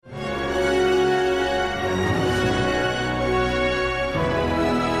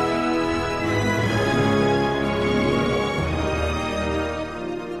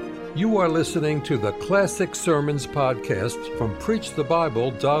are listening to the Classic Sermons podcast from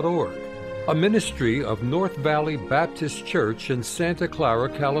PreachTheBible.org, a ministry of North Valley Baptist Church in Santa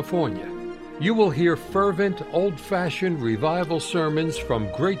Clara, California. You will hear fervent, old-fashioned revival sermons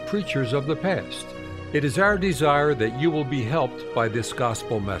from great preachers of the past. It is our desire that you will be helped by this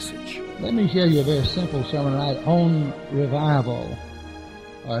gospel message. Let me share you a very simple sermon tonight on revival,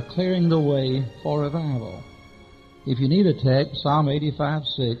 or clearing the way for revival. If you need a text, Psalm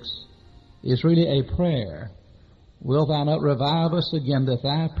 85:6 is really a prayer. Wilt thou not revive us again, that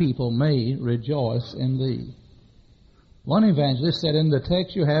thy people may rejoice in thee? One evangelist said in the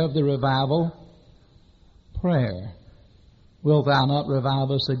text you have the revival prayer. Wilt thou not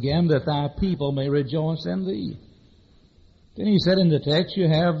revive us again, that thy people may rejoice in thee? Then he said in the text you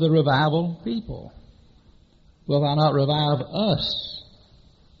have the revival people. Wilt thou not revive us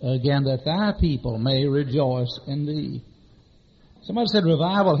again, that thy people may rejoice in thee? Somebody said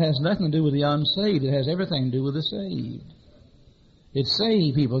revival has nothing to do with the unsaved. It has everything to do with the saved. It's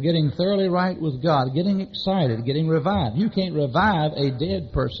saved people getting thoroughly right with God, getting excited, getting revived. You can't revive a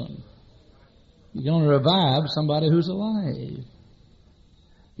dead person. You can only revive somebody who's alive.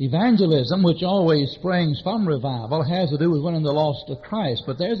 Evangelism, which always springs from revival, has to do with winning the lost to Christ.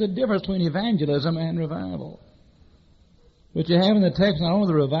 But there's a difference between evangelism and revival. But you have in the text not only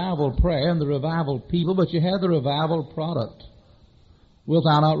the revival prayer and the revival people, but you have the revival product. Wilt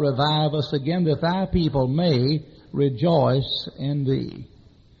thou not revive us again, that thy people may rejoice in thee?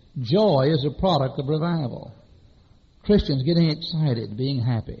 Joy is a product of revival. Christians getting excited, being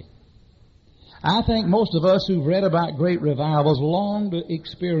happy. I think most of us who've read about great revivals long to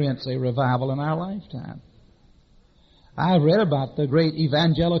experience a revival in our lifetime. I've read about the great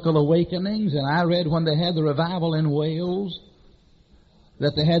evangelical awakenings, and I read when they had the revival in Wales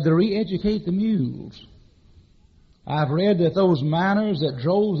that they had to re-educate the mules. I've read that those miners that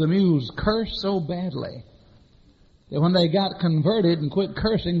drove the mules cursed so badly that when they got converted and quit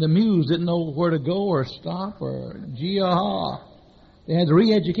cursing, the mules didn't know where to go or stop or gee-ah. They had to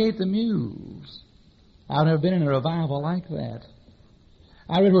re-educate the mules. I've never been in a revival like that.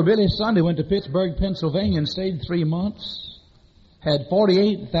 I read where Billy Sunday went to Pittsburgh, Pennsylvania and stayed 3 months, had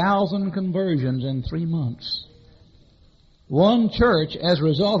 48,000 conversions in 3 months. One church, as a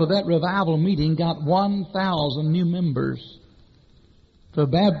result of that revival meeting, got 1,000 new members for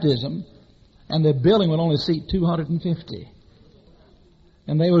baptism, and the building would only seat 250.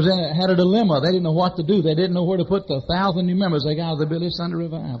 And they had a dilemma. They didn't know what to do. They didn't know where to put the 1,000 new members they got out of the Billy Sunday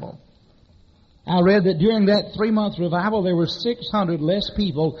revival. I read that during that 3-month revival, there were 600 less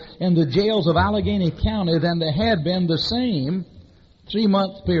people in the jails of Allegheny County than there had been the same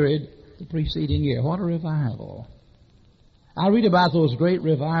 3-month period the preceding year. What a revival. I read about those great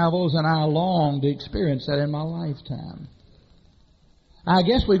revivals, and I long to experience that in my lifetime. I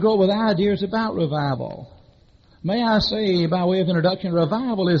guess we go with ideas about revival. May I say, by way of introduction,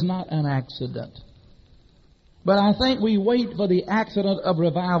 revival is not an accident. But I think we wait for the accident of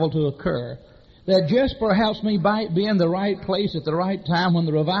revival to occur. That just perhaps we might be in the right place at the right time when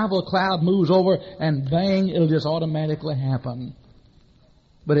the revival cloud moves over and bang, it'll just automatically happen.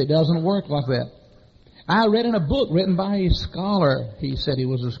 But it doesn't work like that. I read in a book written by a scholar. He said he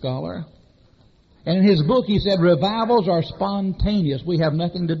was a scholar. And in his book he said revivals are spontaneous. We have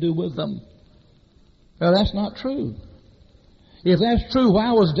nothing to do with them. Well, that's not true. If that's true,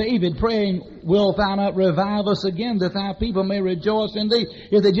 why was David praying, wilt thou not revive us again, that thy people may rejoice in thee?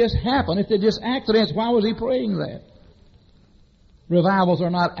 If they just happen, if they're just accidents, why was he praying that? Revivals are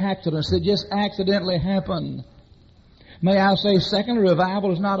not accidents. They just accidentally happen. May I say, secondly,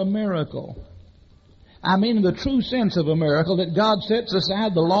 revival is not a miracle. I mean in the true sense of a miracle, that God sets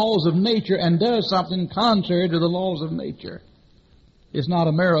aside the laws of nature and does something contrary to the laws of nature. It's not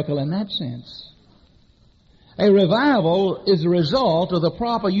a miracle in that sense. A revival is the result of the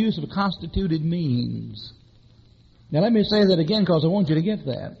proper use of constituted means. Now let me say that again because I want you to get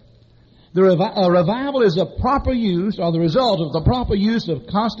that. A revival is a proper use or the result of the proper use of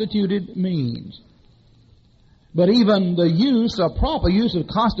constituted means. But even the use or proper use of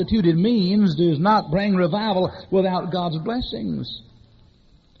constituted means does not bring revival without God's blessings.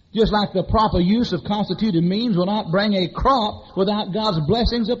 Just like the proper use of constituted means will not bring a crop without God's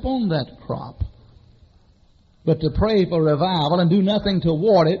blessings upon that crop. But to pray for revival and do nothing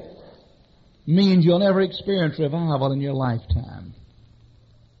toward it means you'll never experience revival in your lifetime.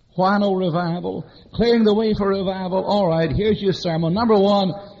 Why no revival? Clearing the way for revival. All right, here's your sermon. Number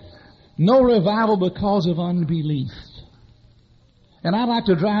one, no revival because of unbelief. And I'd like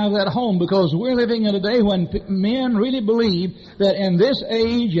to drive that home because we're living in a day when men really believe that in this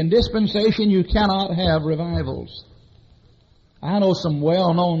age and dispensation you cannot have revivals. I know some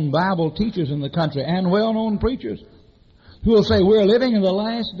well-known Bible teachers in the country and well-known preachers who will say, we're living in the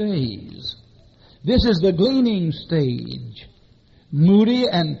last days. This is the gleaning stage. Moody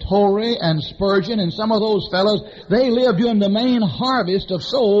and Torrey and Spurgeon and some of those fellows, they lived during the main harvest of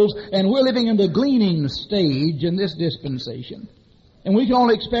souls, and we're living in the gleaning stage in this dispensation. And we can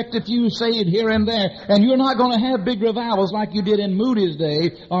only expect a few saved here and there, and you're not going to have big revivals like you did in Moody's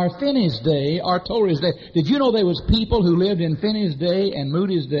day, or Finney's day, or Torrey's day. Did you know there was people who lived in Finney's day and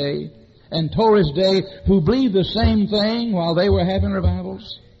Moody's day and Torrey's day who believed the same thing while they were having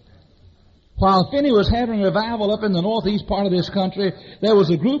revivals? While Finney was having revival up in the northeast part of this country, there was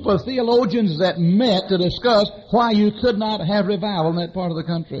a group of theologians that met to discuss why you could not have revival in that part of the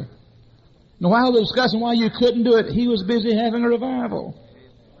country. And while they were discussing why you couldn't do it, he was busy having a revival.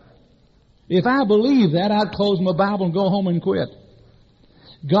 If I believed that, I'd close my Bible and go home and quit.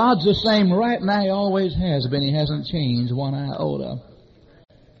 God's the same right now, He always has been. He hasn't changed one iota.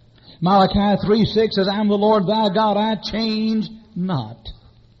 Malachi 3:6 says, I'm the Lord thy God, I change not.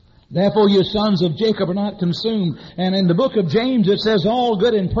 Therefore your sons of Jacob are not consumed. And in the book of James it says, all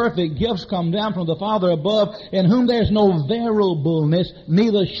good and perfect gifts come down from the Father above, in whom there's no variableness,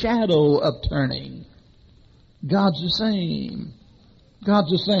 neither shadow of turning. God's the same.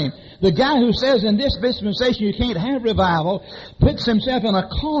 God's the same. The guy who says in this dispensation you can't have revival puts himself in a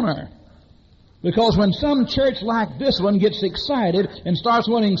corner. Because when some church like this one gets excited and starts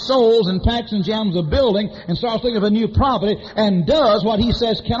winning souls and packs and jams a building and starts thinking of a new property and does what he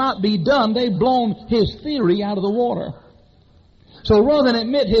says cannot be done, they've blown his theory out of the water. So rather than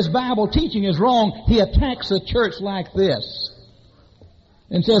admit his Bible teaching is wrong, he attacks a church like this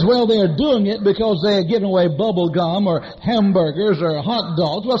and says, well, they're doing it because they're giving away bubble gum or hamburgers or hot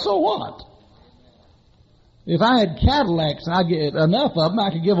dogs. Well, so what? If I had Cadillacs and I get enough of them, I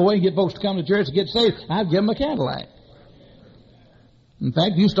could give away and get folks to come to church and get saved, I'd give them a Cadillac. In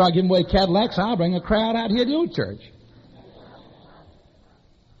fact, if you start giving away Cadillacs, I'll bring a crowd out here to your church.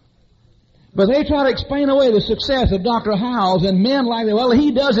 But they try to explain away the success of Dr. Howells, and men like that, well,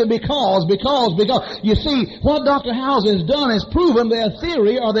 he does it because. You see, what Dr. Howells has done is proven their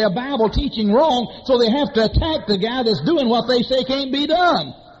theory or their Bible teaching wrong, so they have to attack the guy that's doing what they say can't be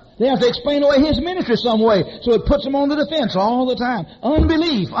done. They have to explain away his ministry some way, so it puts them on the defense all the time.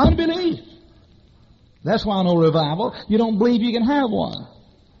 Unbelief. That's why no revival. You don't believe you can have one.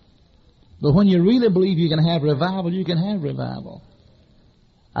 But when you really believe you can have revival, you can have revival.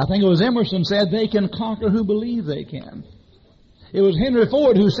 I think it was Emerson said, they can conquer who believe they can. It was Henry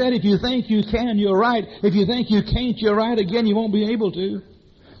Ford who said, if you think you can, you're right. If you think you can't, you're right again. You won't be able to.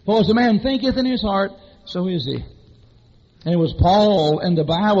 For as a man thinketh in his heart, so is he. And it was Paul in the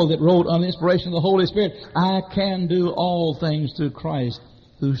Bible that wrote on the inspiration of the Holy Spirit, I can do all things through Christ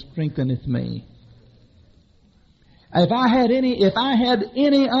who strengtheneth me. If I had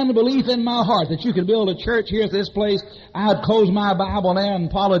any unbelief in my heart that you could build a church here at this place, I'd close my Bible now and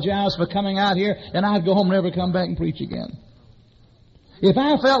apologize for coming out here, and I'd go home and never come back and preach again. If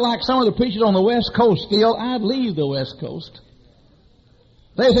I felt like some of the preachers on the West Coast feel, I'd leave the West Coast.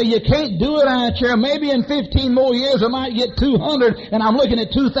 They say, you can't do it out here. Maybe in 15 more years I might get 200, and I'm looking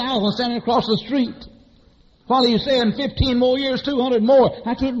at 2,000 standing across the street. While you say in 15 more years, 200 more.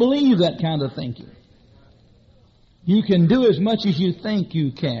 I can't believe that kind of thinking. You can do as much as you think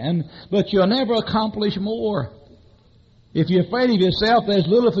you can, but you'll never accomplish more. If you're afraid of yourself, there's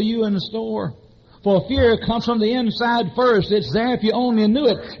little for you in the store. For fear comes from the inside first. It's there if you only knew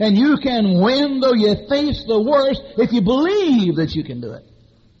it. And you can win though you face the worst if you believe that you can do it.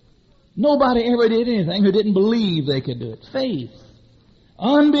 Nobody ever did anything who didn't believe they could do it. Faith.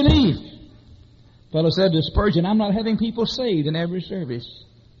 Unbelief. Fellow said to Spurgeon, I'm not having people saved in every service.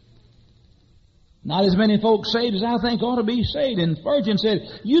 Not as many folks saved as I think ought to be saved. And Spurgeon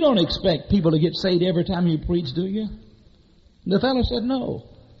said, you don't expect people to get saved every time you preach, do you? The fellow said, no.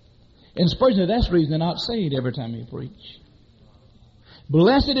 And Spurgeon said, that's the reason they're not saved every time you preach.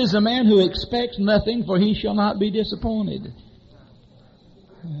 Blessed is the man who expects nothing, for he shall not be disappointed.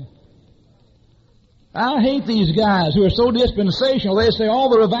 I hate these guys who are so dispensational. They say all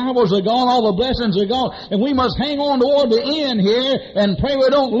the revivals are gone, all the blessings are gone, and we must hang on toward the end here and pray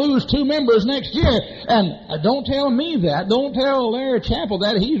we don't lose 2 members next year. And don't tell me that. Don't tell Larry Chappell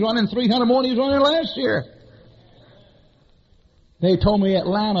that. He's running 300 more than he was running last year. They told me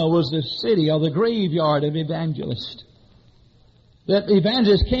Atlanta was the city or the graveyard of evangelists. That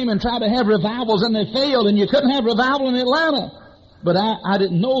evangelists came and tried to have revivals and they failed, and you couldn't have revival in Atlanta. But I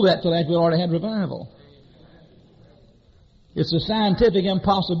didn't know that till after we already had revival. It's a scientific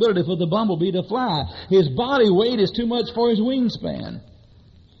impossibility for the bumblebee to fly. His body weight is too much for his wingspan.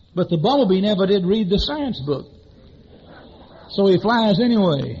 But the bumblebee never did read the science book. So he flies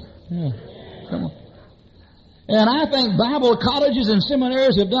anyway. Yeah. Come on. And I think Bible colleges and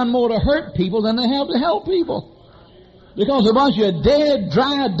seminaries have done more to hurt people than they have to help people. Because a bunch of dead,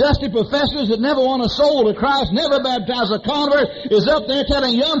 dry, dusty professors that never won a soul to Christ, never baptized a convert, is up there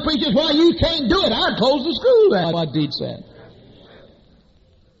telling young preachers, well, you can't do it. I'd close the school down. What Deed said.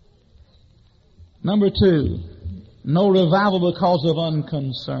 Number 2, no revival because of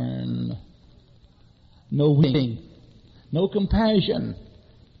unconcern. No weeping. No compassion.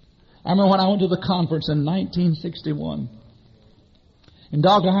 I remember when I went to the conference in 1961. And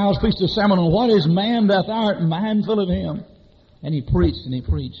Dr. Howes preached a sermon on what is man that thou art mindful of him. And he preached and he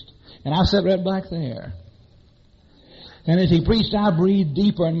preached. And I sat right back there. And as he preached, I breathed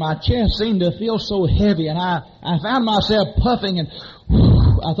deeper and my chest seemed to feel so heavy. And I found myself puffing and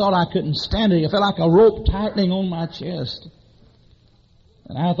I thought I couldn't stand it. It felt like a rope tightening on my chest.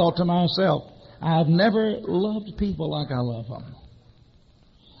 And I thought to myself, I've never loved people like I love them.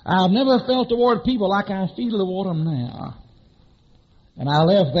 I've never felt toward people like I feel toward them now. And I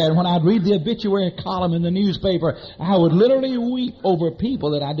left there, and when I'd read the obituary column in the newspaper, I would literally weep over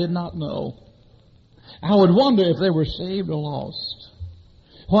people that I did not know. I would wonder if they were saved or lost.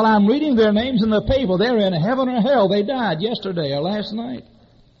 While I'm reading their names in the paper, they're in heaven or hell. They died yesterday or last night.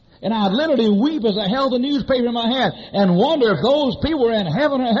 And I'd literally weep as I held the newspaper in my hand and wonder if those people were in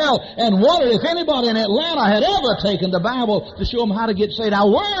heaven or hell, and wonder if anybody in Atlanta had ever taken the Bible to show them how to get saved. I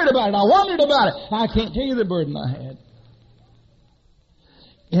worried about it. I wondered about it. I can't tell you the burden I had.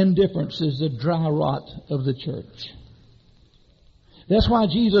 Indifference is the dry rot of the church. That's why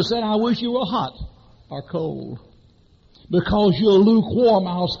Jesus said, I wish you were hot or cold. Because you're lukewarm,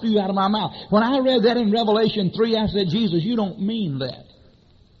 I'll spew out of my mouth. When I read that in Revelation 3, I said, Jesus, you don't mean that.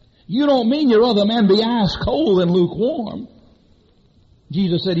 You don't mean your other man be ice cold and lukewarm.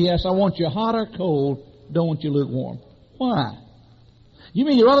 Jesus said, yes, I want you hot or cold, don't want you lukewarm. Why? You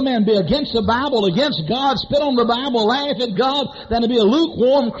mean your other man be against the Bible, against God, spit on the Bible, laugh at God, than to be a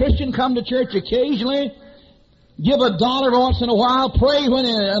lukewarm Christian, come to church occasionally, give $1 once in a while, pray when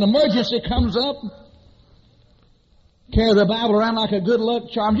an emergency comes up, carry the Bible around like a good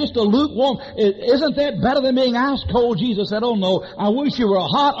luck charm, just a lukewarm. Isn't that better than being ice cold? Jesus said, oh no, I wish you were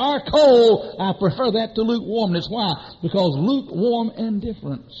hot or cold. I prefer that to lukewarmness. Why? Because lukewarm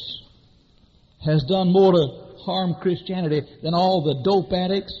indifference has done more to harm Christianity than all the dope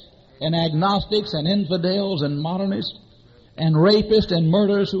addicts and agnostics and infidels and modernists and rapists and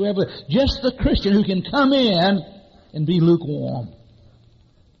murderers, whoever. Just the Christian who can come in and be lukewarm.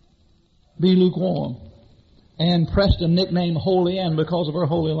 Be lukewarm. Ann Preston, nicknamed Holy Ann because of her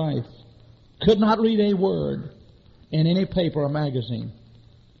holy life, could not read a word in any paper or magazine.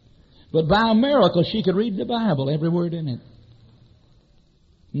 But by a miracle, she could read the Bible, every word in it.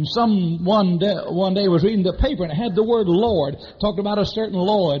 And one day was reading the paper and it had the word Lord, talked about a certain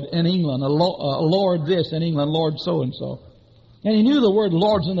Lord in England, a Lord this in England, Lord so-and-so. And he knew the word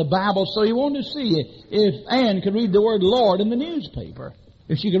Lord's in the Bible, so he wanted to see if Ann could read the word Lord in the newspaper.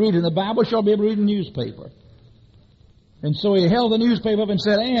 If she could read it in the Bible, she'll be able to read the newspaper. And so he held the newspaper up and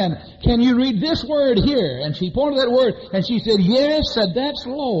said, Ann, can you read this word here? And she pointed that word, and she said, yes, said, that's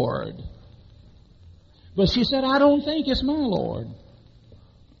Lord. But she said, I don't think it's my Lord,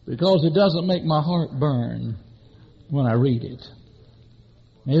 because it doesn't make my heart burn when I read it.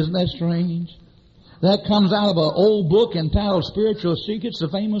 Isn't that strange? That comes out of an old book entitled Spiritual Secrets, the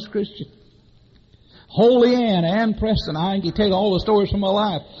famous Christian. Holy Ann Preston. I can tell you all the stories from my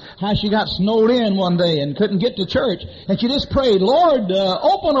life. How she got snowed in one day and couldn't get to church. And she just prayed, Lord,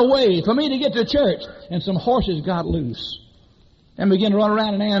 open a way for me to get to church. And some horses got loose and began to run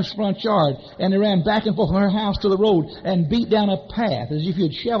around in Ann's front yard. And they ran back and forth from her house to the road and beat down a path as if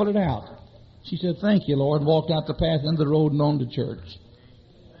you'd shoveled it out. She said, thank you, Lord, and walked out the path into the road and on to church.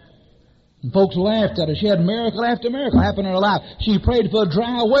 And folks laughed at her. She had miracle after miracle happen in her life. She prayed for a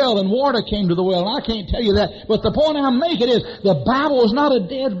dry well and water came to the well. And I can't tell you that. But the point I'm making is the Bible is not a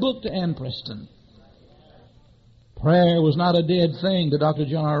dead book to Ann Preston. Prayer was not a dead thing to Dr.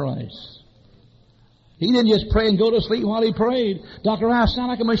 John R. Rice. He didn't just pray and go to sleep while he prayed. Dr. Rice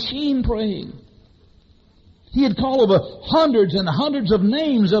sounded like a machine praying. He had called over hundreds and hundreds of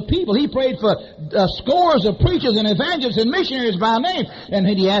names of people. He prayed for scores of preachers and evangelists and missionaries by name. And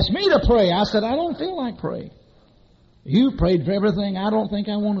he asked me to pray. I said, I don't feel like praying. You prayed for everything. I don't think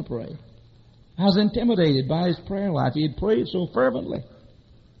I want to pray. I was intimidated by his prayer life. He had prayed so fervently.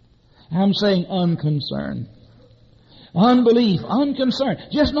 I'm saying unconcerned. Unbelief, unconcern,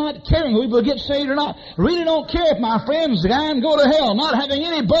 just not caring if people get saved or not. Really don't care if my friends die and go to hell, not having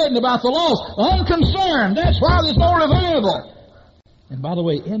any burden about the lost. Unconcerned. That's why there's no revival. And by the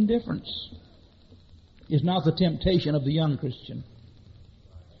way, indifference. is not the temptation of the young Christian.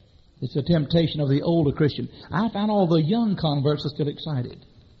 It's the temptation of the older Christian. I found all the young converts are still excited.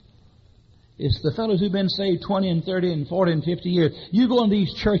 It's the fellows who've been saved 20 and 30 and 40 and 50 years. You go in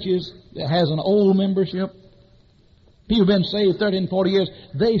these churches that has an old membership, people have been saved 30 and 40 years,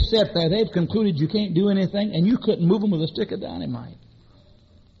 they sit there, they've concluded you can't do anything, and you couldn't move them with a stick of dynamite.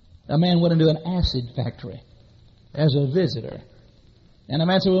 A man went into an acid factory as a visitor. And the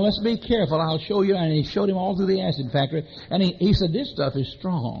man said, well, let's be careful, I'll show you. And he showed him all through the acid factory. And he said, this stuff is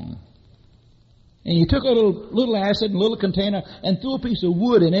strong. And he took a little acid in a little container and threw a piece of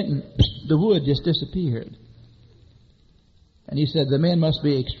wood in it, and the wood just disappeared. And he said, the men must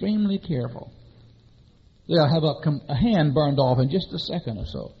be extremely careful. They'll have a hand burned off in just a second or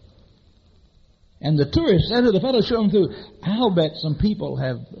so. And the tourist said to the fellow showing through, I'll bet some people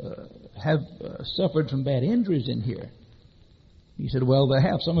have suffered from bad injuries in here. He said, well, they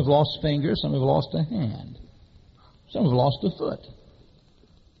have. Some have lost fingers, some have lost a hand, some have lost a foot.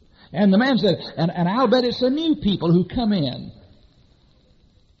 And the man said, and I'll bet it's the new people who come in.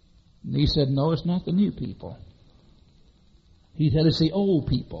 And he said, no, it's not the new people. He said, it's the old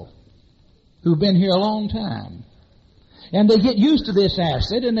people who've been here a long time. And they get used to this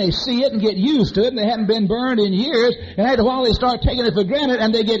acid, and they see it and get used to it, and they haven't been burned in years, and after a while they start taking it for granted,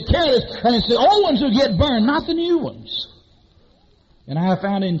 and they get careless, and it's the old ones who get burned, not the new ones. And I have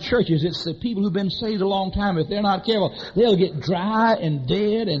found in churches, it's the people who've been saved a long time, if they're not careful, they'll get dry and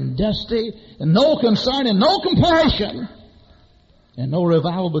dead and dusty, and no concern and no compassion, and no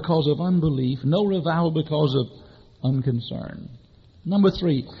revival because of unbelief, no revival because of unconcern. Number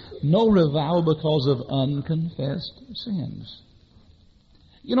 3, no revival because of unconfessed sins.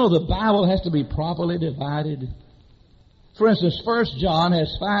 You know, the Bible has to be properly divided. For instance, 1 John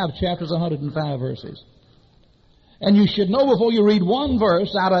has 5 chapters, 105 verses. And you should know before you read one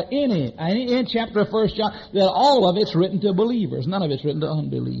verse out of any chapter of 1 John that all of it's written to believers. None of it's written to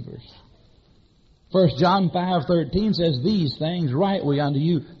unbelievers. 1 John 5:13 says, these things write we unto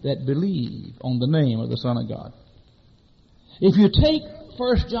you that believe on the name of the Son of God. If you take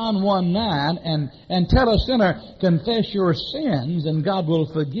 1 John 1:9 and tell a sinner, confess your sins and God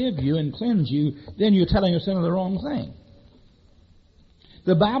will forgive you and cleanse you, then you're telling a sinner the wrong thing.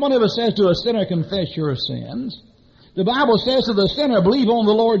 The Bible never says to a sinner, confess your sins. The Bible says to the sinner, believe on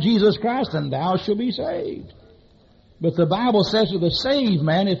the Lord Jesus Christ and thou shalt be saved. But the Bible says to the saved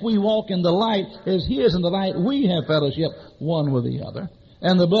man, if we walk in the light as he is in the light, we have fellowship one with the other.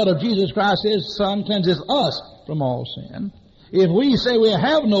 And the blood of Jesus Christ, his Son, cleanses us from all sin. If we say we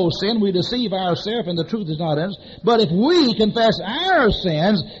have no sin, we deceive ourselves and the truth is not in us. But if we confess our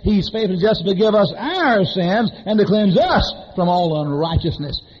sins, he's faithful and just to forgive us our sins and to cleanse us from all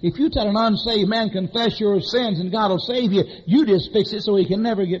unrighteousness. If you tell an unsaved man, confess your sins and God will save you, you just fix it so he can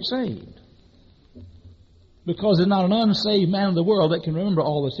never get saved. Because there's not an unsaved man in the world that can remember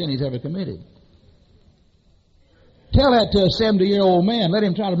all the sin he's ever committed. Tell that to a 70-year-old man. Let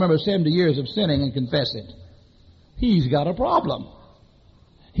him try to remember 70 years of sinning and confess it. He's got a problem.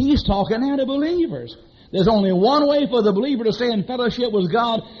 He's talking now to believers. There's only one way for the believer to stay in fellowship with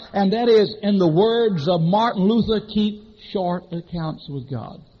God, and that is, in the words of Martin Luther, keep short accounts with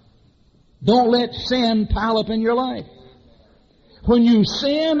God. Don't let sin pile up in your life. When you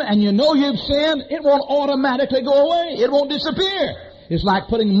sin and you know you've sinned, it won't automatically go away. It won't disappear. It's like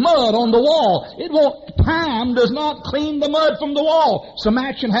putting mud on the wall. Time does not clean the mud from the wall. Some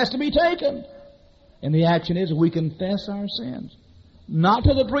action has to be taken. And the action is we confess our sins. Not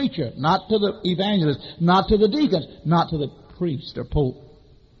to the preacher, not to the evangelist, not to the deacons, not to the priest or pope.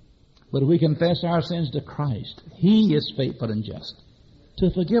 But we confess our sins to Christ. He is faithful and just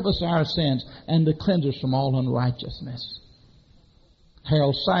to forgive us our sins and to cleanse us from all unrighteousness.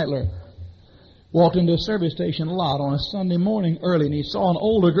 Harold Seidler walked into a service station lot on a Sunday morning early, and he saw an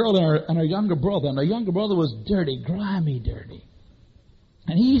older girl and her younger brother. And the younger brother was dirty, grimy dirty.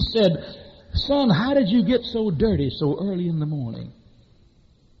 And he said, son, how did you get so dirty so early in the morning?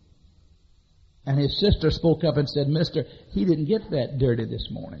 And his sister spoke up and said, mister, he didn't get that dirty this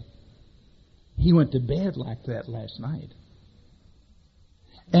morning. He went to bed like that last night.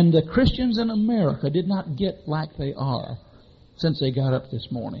 And the Christians in America did not get like they are since they got up this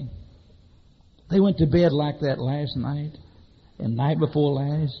morning. They went to bed like that last night, and night before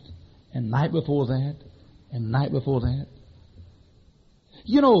last, and night before that, and night before that.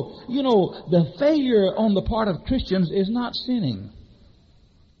 You know, the failure on the part of Christians is not sinning.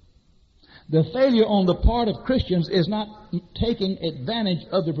 The failure on the part of Christians is not taking advantage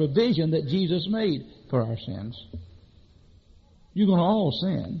of the provision that Jesus made for our sins. You're going to all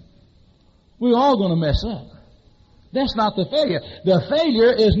sin. We're all going to mess up. That's not the failure. The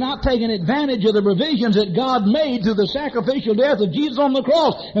failure is not taking advantage of the provisions that God made through the sacrificial death of Jesus on the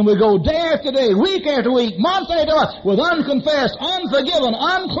cross. And we go day after day, week after week, month after month, with unconfessed, unforgiven,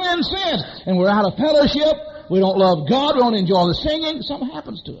 uncleansed sins. And we're out of fellowship. We don't love God. We don't enjoy the singing. Something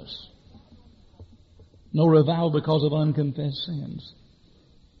happens to us. No revival because of unconfessed sins.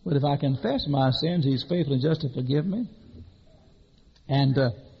 But if I confess my sins, He's faithful and just to forgive me and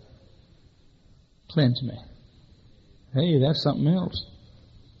cleanse me. Hey, that's something else.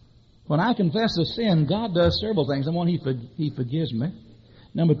 When I confess a sin, God does several things. Number one, He forgives me.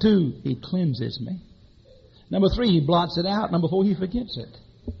 Number two, He cleanses me. Number three, He blots it out. Number four, He forgets it.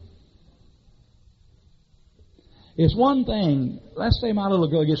 It's one thing, let's say my little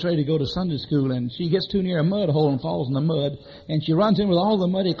girl gets ready to go to Sunday school and she gets too near a mud hole and falls in the mud and she runs in with all the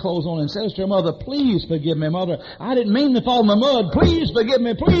muddy clothes on and says to her mother, "Please forgive me, Mother. I didn't mean to fall in the mud. Please forgive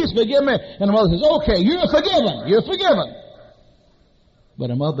me. Please forgive me." And the mother says, "Okay, you're forgiven. You're forgiven." But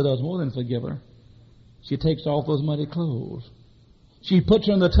her mother does more than forgive her. She takes off those muddy clothes. She puts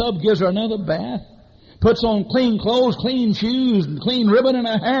her in the tub, gives her another bath, puts on clean clothes, clean shoes, and clean ribbon in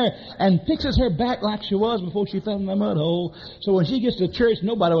her hair, and fixes her back like she was before she fell in the mud hole. So when she gets to church,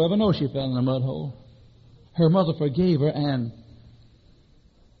 nobody will ever know she fell in the mud hole. Her mother forgave her and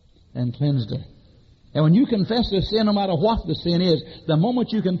cleansed her. And when you confess a sin, no matter what the sin is, the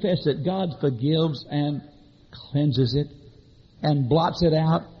moment you confess it, God forgives and cleanses it and blots it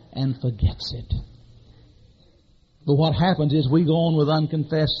out and forgets it. But what happens is we go on with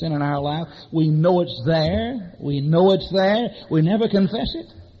unconfessed sin in our life. We know it's there. We know it's there. We never confess it.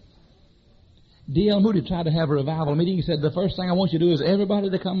 D.L. Moody tried to have a revival meeting. He said, "The first thing I want you to do is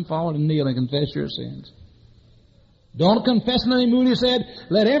everybody to come forward and kneel and confess your sins." Don't confess anything, Moody said.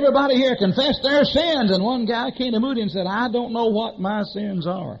 Let everybody here confess their sins. And one guy came to Moody and said, "I don't know what my sins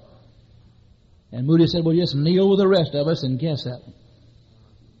are." And Moody said, "Well, just kneel with the rest of us and guess at them."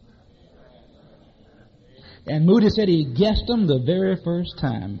 And Moody said he guessed them the very first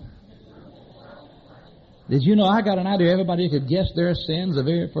time. Did you know I got an idea everybody could guess their sins the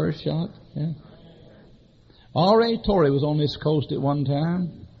very first shot? Yeah. R.A. Torrey was on this coast at one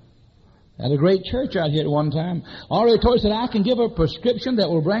time. Had a great church out here at one time. R.A. Torrey said, "I can give a prescription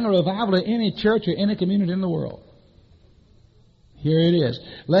that will bring a revival to any church or any community in the world." Here it is.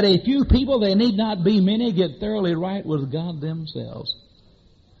 Let a few people, they need not be many, get thoroughly right with God themselves.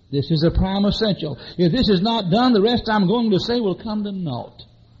 This is a prime essential. If this is not done, the rest I'm going to say will come to naught.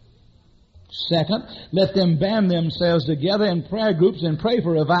 Second, let them band themselves together in prayer groups and pray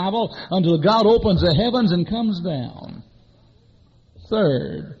for revival until God opens the heavens and comes down.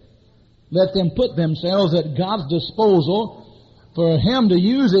 Third, let them put themselves at God's disposal for Him to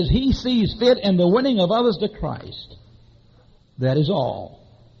use as He sees fit in the winning of others to Christ. That is all.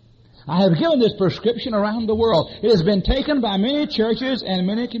 I have given this prescription around the world. It has been taken by many churches and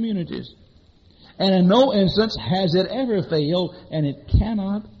many communities. And in no instance has it ever failed, and it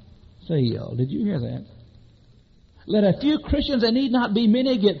cannot fail. Did you hear that? Let a few Christians, there need not be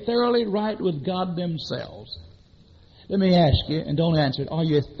many, get thoroughly right with God themselves. Let me ask you, and don't answer it, are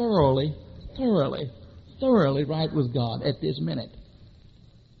you thoroughly right with God at this minute?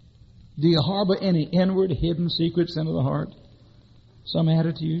 Do you harbor any inward, hidden secret sin of the heart? Some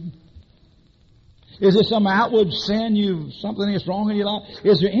attitude? Is there some outward sin, something that's wrong in your life?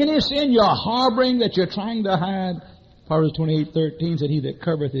 Is there any sin you're harboring that you're trying to hide? Proverbs 28:13 said, "He that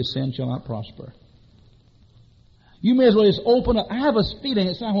covereth his sin shall not prosper." You may as well just open up. I have a feeling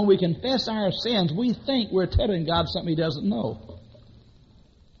it's not when we confess our sins, we think we're telling God something He doesn't know.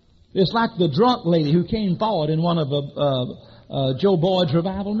 It's like the drunk lady who came forward in one of Joe Boyd's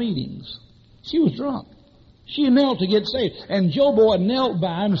revival meetings. She was drunk. She knelt to get saved. And Joe Boyd knelt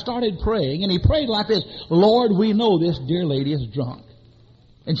by him and started praying. And he prayed like this: "Lord, we know this dear lady is drunk."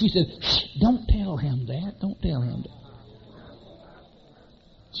 And she said, "Shh, don't tell him that. Don't tell him that."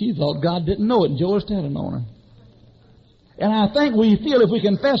 She thought God didn't know it, and Joe was telling on her. And I think we feel if we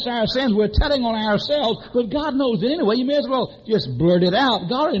confess our sins, we're telling on ourselves, but God knows it anyway. You may as well just blurt it out.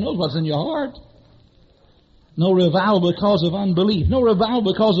 God already knows what's in your heart. No revival because of unbelief. No revival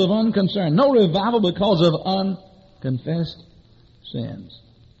because of unconcern. No revival because of unconfessed sins.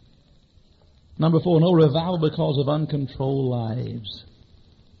 Number 4, no revival because of uncontrolled lives.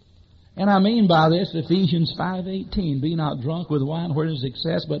 And I mean by this Ephesians 5:18, "Be not drunk with wine where is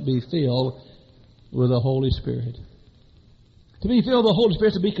excess, but be filled with the Holy Spirit." To be filled with the Holy Spirit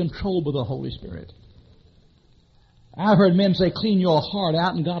is to be controlled by the Holy Spirit. I've heard men say, "Clean your heart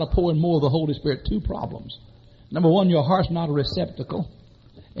out and God will pour in more of the Holy Spirit." Two problems. Number 1, your heart's not a receptacle.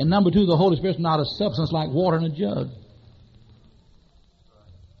 And number 2, the Holy Spirit's not a substance like water in a jug.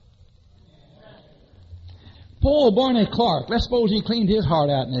 Paul Barney Clark, let's suppose he cleaned his heart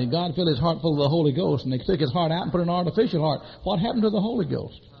out and God filled his heart full of the Holy Ghost and they took his heart out and put an artificial heart. What happened to the Holy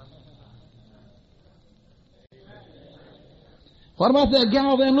Ghost? What about that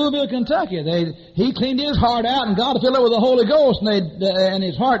gal in Louisville, Kentucky? He cleaned his heart out and God filled it with the Holy Ghost and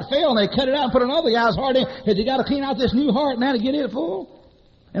his heart failed and they cut it out and put another guy's heart in. Had you got to clean out this new heart now to get it full?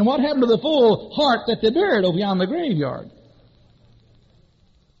 And what happened to the full heart that they buried over beyond the graveyard?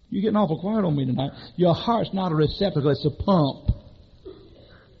 You're getting awful quiet on me tonight. Your heart's not a receptacle, it's a pump.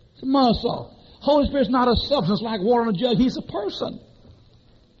 It's a muscle. Holy Spirit's not a substance like water in a jug. He's a person.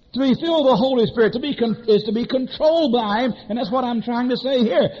 To be filled with the Holy Spirit is to be controlled by Him, and that's what I'm trying to say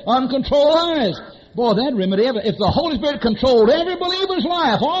here. Uncontrolled lives. Boy, that remedy, if the Holy Spirit controlled every believer's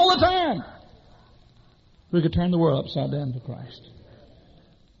life all the time, we could turn the world upside down for Christ.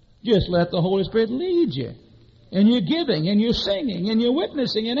 Just let the Holy Spirit lead you. And you're giving, and you're singing, and you're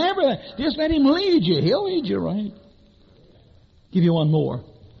witnessing, and everything. Just let Him lead you. He'll lead you right. Give you one more.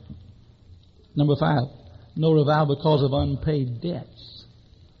 Number 5. No revival because of unpaid debts.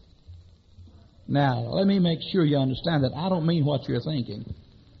 Now, let me make sure you understand that I don't mean what you're thinking.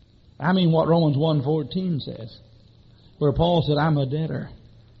 I mean what Romans 1:14 says, where Paul said, I'm a debtor,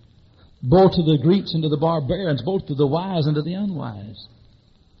 both to the Greeks and to the barbarians, both to the wise and to the unwise.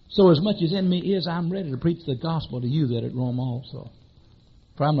 So as much as in me is, I'm ready to preach the gospel to you that at Rome also.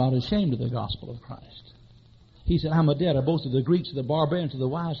 For I'm not ashamed of the gospel of Christ. He said, I'm a debtor both to the Greeks, to the barbarians, to the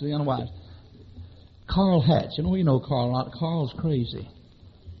wise, to the unwise. Carl Hatch, you know Carl not. Carl's crazy.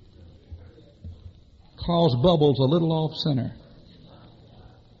 Carl's bubble's a little off center.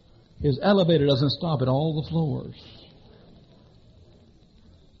 His elevator doesn't stop at all the floors.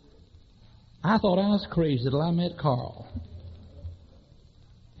 I thought I was crazy till I met Carl.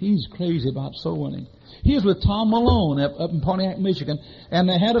 He's crazy about soul winning. He was with Tom Malone up in Pontiac, Michigan, and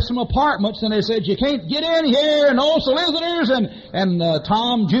they had some apartments, and they said, you can't get in here, no solicitors, and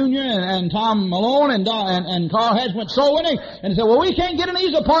Tom Jr. and Tom Malone and Carl Hatch went soul winning, and they said, well, we can't get in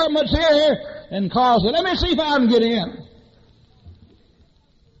these apartments here. And Carl said, let me see if I can get in.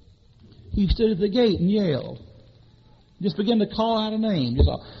 He stood at the gate and yelled. Just began to call out a name. Just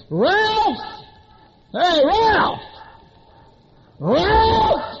all, Ralph! Hey, Ralph!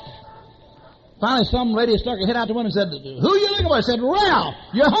 Ralph! Finally, some lady stuck her head out the window and said, who are you looking for? I said, Ralph,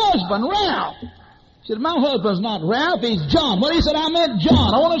 your husband, Ralph. She said, my husband's not Ralph, he's John. Well, he said, I meant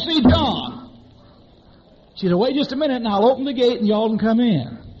John. I want to see John. She said, wait just a minute and I'll open the gate and y'all can come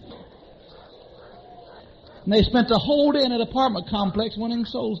in. And they spent the whole day in an apartment complex winning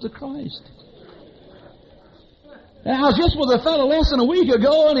souls to Christ. And I was just with a fellow less than a week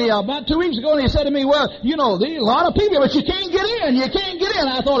ago, and about 2 weeks ago, and he said to me, well, you know, there's a lot of people, but you can't get in. You can't get in.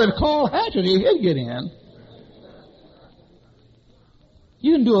 I thought if Carl Hatch, he'd get in.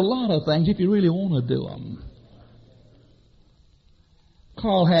 You can do a lot of things if you really want to do them.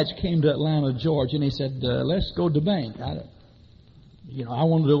 Carl Hatch came to Atlanta, Georgia, and he said, let's go to the bank. I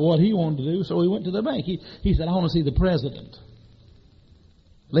wanted to do what he wanted to do, so we went to the bank. He said, I want to see the president.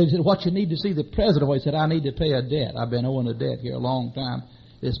 The lady said, what you need to see the president? Well, he said, I need to pay a debt. I've been owing a debt here a long time.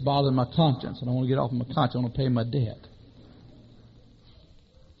 It's bothering my conscience, and I want to get off my conscience. I want to pay my debt.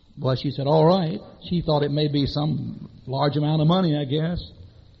 Well, she said, all right. She thought it may be some large amount of money, I guess.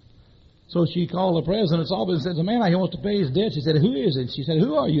 So she called the president's office and said, the man, he wants to pay his debt. She said, who is it? She said,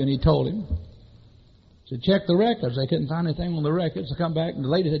 who are you? And he told him. She said, check the records. They couldn't find anything on the records. So come back, and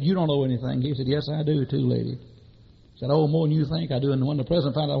the lady said, you don't owe anything. He said, yes, I do too, lady. Said, I owe more than you think I do. And when the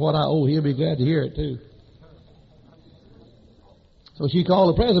president finds out what I owe, he'll be glad to hear it too. So she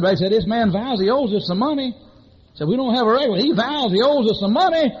called the president back and said, this man vows he owes us some money. Said, we don't have a record. He vows he owes us some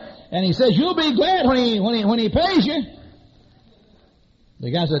money. And he says, you'll be glad when he pays you.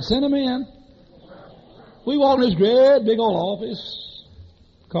 The guy said, send him in. We walked in this great big old office.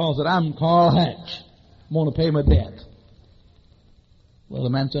 Carl said, I'm Carl Hatch. I'm going to pay my debt. Well, the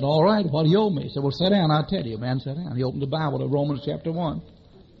man said, all right, what do you owe me? He said, well, sit down, I'll tell you. The man sat down. He opened the Bible to Romans chapter 1.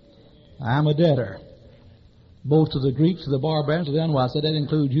 I'm a debtor, both to the Greeks, to the barbarians, to the unwise. I said, that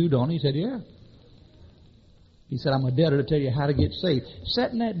includes you, don't he? He said, yeah. He said, I'm a debtor to tell you how to get saved.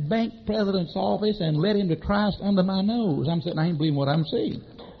 Sit in that bank president's office and led him to Christ under my nose. I'm sitting, I ain't believing what I'm seeing.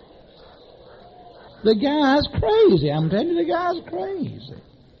 The guy's crazy. I'm telling you, the guy's crazy.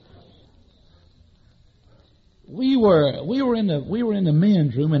 We were in the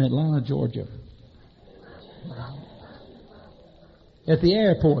men's room in Atlanta, Georgia. At the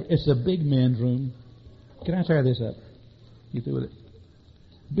airport, it's a big men's room. Can I tear this up? You through with it?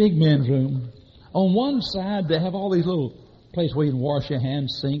 Big men's room. On one side, they have all these little places where you can wash your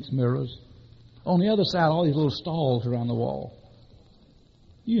hands, sinks, mirrors. On the other side, all these little stalls around the wall.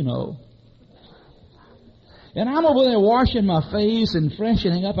 You know. And I'm over there washing my face and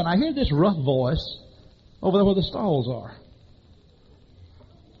freshening up, and I hear this rough voice over there where the stalls are.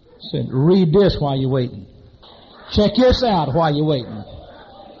 Said, read this while you're waiting. Check this out while you're waiting.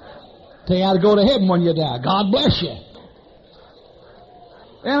 Tell you how to go to heaven when you die. God bless you.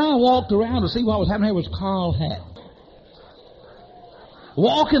 And I walked around to see what was happening. Here was Carl Hatt.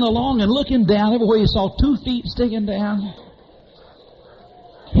 Walking along and looking down everywhere he saw 2 feet sticking down.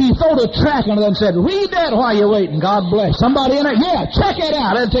 He threw a track under them and said, read that while you're waiting. God bless. Somebody in it? Yeah, check it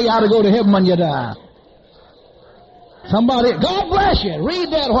out. That'll tell you how to go to heaven when you die. Somebody, God bless you.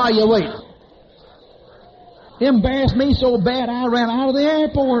 Read that while you're waiting. Embarrassed me so bad I ran out of the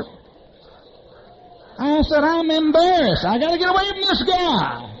airport. I said, I'm embarrassed. I got to get away from this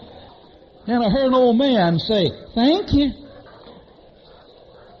guy. And I heard an old man say, thank you.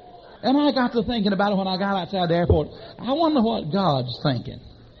 And I got to thinking about it when I got outside the airport. I wonder what God's thinking.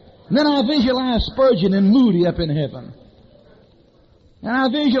 And then I visualized Spurgeon and Moody up in heaven. And I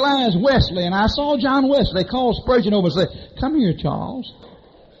visualized Wesley, and I saw John Wesley. They called Spurgeon over and said, come here, Charles.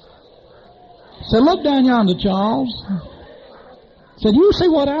 Said, look down yonder, Charles. Said, you see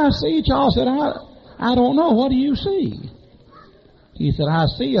what I see? Charles said, I don't know. What do you see? He said, I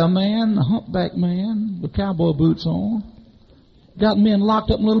see a man, a humpback man, with cowboy boots on. Got men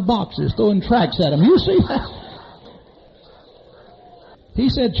locked up in little boxes, throwing tracks at him. You see that? He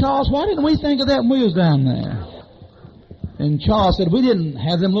said, Charles, why didn't we think of that when we was down there? And Charles said, we didn't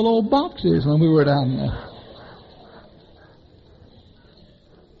have them little old boxes when we were down there.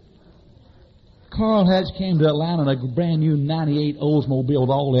 Carl Hatch came to Atlanta in a brand new 98 Oldsmobile with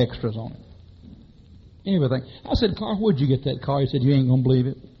all the extras on it. Everything. I said, Carl, where'd you get that car? He said, you ain't going to believe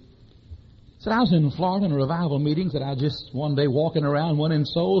it. He said, I was in Florida in a revival meeting. Said, I just one day walking around, went in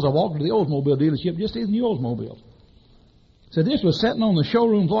Souls. I walked to the Oldsmobile dealership, just these new Oldsmobiles. Said, this was sitting on the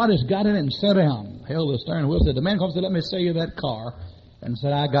showroom floor. I just got in it and sat down. Held the steering wheel. Said, the man comes and said, let me sell you that car. And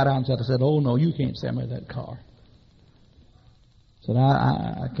said, I got out and said, oh, no, you can't sell me that car. Said,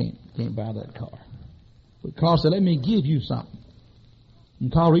 I can't buy that car. But Carl said, let me give you something.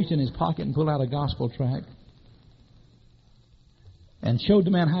 And Carl reached in his pocket and pulled out a gospel tract and showed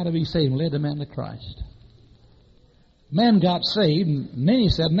the man how to be saved and led the man to Christ. Man got saved, and then he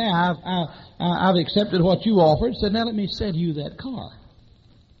said, now I've accepted what you offered. Said, now let me sell you that car.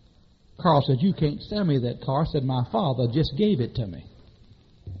 Carl said, you can't sell me that car. Said, my father just gave it to me.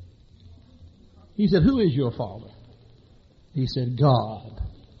 He said, who is your father? He said, God.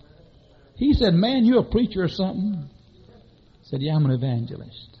 He said, man, you a preacher or something? Said, yeah, I'm an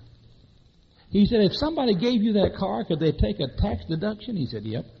evangelist. He said, if somebody gave you that car, could they take a tax deduction? He said,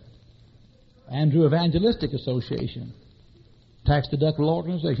 yep. Andrew Evangelistic Association. Tax deductible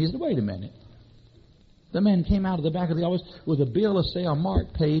organization. He said, wait a minute. The man came out of the back of the office with a bill of sale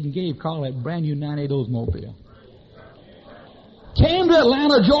Mark paid and gave Carl that brand new 98 Oldsmobile. Came to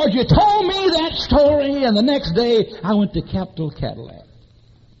Atlanta, Georgia, told me that story, and the next day I went to Capitol Cadillac.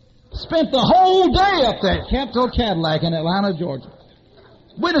 Spent the whole day up there at Capitol Cadillac in Atlanta, Georgia.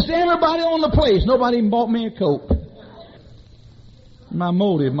 Witnessed everybody on the place. Nobody even bought me a Coke. My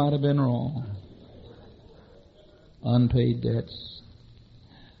motive might have been wrong. Unpaid debts.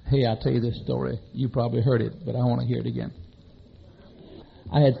 Hey, I'll tell you this story. You probably heard it, but I want to hear it again.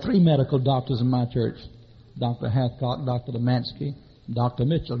 I had 3 medical doctors in my church. Dr. Hathcock, Dr. Lemansky, Dr.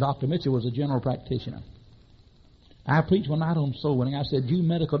 Mitchell. Dr. Mitchell was a general practitioner. I preached one night on soul winning. I said, you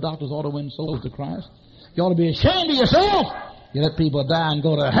medical doctors ought to win souls to Christ. You ought to be ashamed of yourself. You let people die and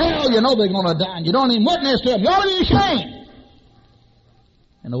go to hell. You know they're going to die, and you don't even witness to them. You ought to be ashamed.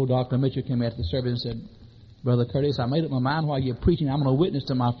 And old Dr. Mitchell came after the service and said, Brother Curtis, I made up my mind while you're preaching, I'm going to witness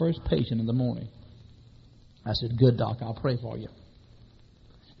to my first patient in the morning. I said, good, Doc, I'll pray for you.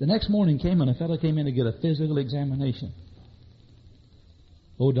 The next morning came, and a fellow came in to get a physical examination.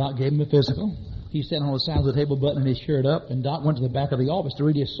 Old Doc gave him a physical. He sat on the side of the table buttoning his shirt up, and Doc went to the back of the office to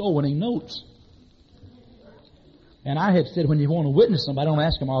read his soul-winning notes. And I had said, when you want to witness somebody, don't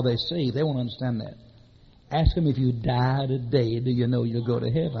ask them, are they saved? They won't understand that. Ask them, if you die today, do you know you'll go to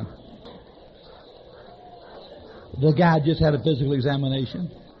heaven? The guy just had a physical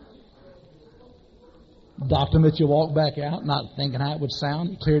examination. Dr. Mitchell walked back out, not thinking how it would sound.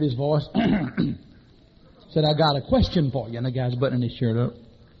 He cleared his voice. Said, I got a question for you. And the guy's buttoning his shirt up.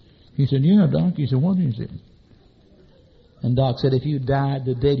 He said, yeah, Doc. He said, what is it? And Doc said, if you died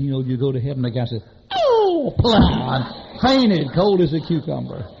today, do you know you'll go to heaven? The guy said, oh, plowed, fainted, cold as a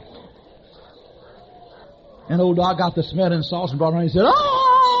cucumber. And old Doc got the smelling salts and brought it around. He said,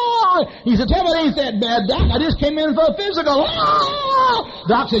 oh! He said, tell me it ain't that bad, Doc. I just came in for a physical. Oh!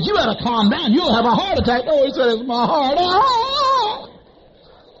 Doc said, you better calm down. You'll have a heart attack. Oh, he said, it's my heart. Oh!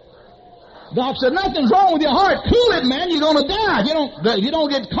 Doc said, nothing's wrong with your heart. Cool it, man. You're going to die. You don't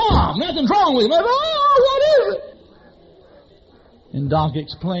get calm. Nothing's wrong with you. Oh, what is it? And Doc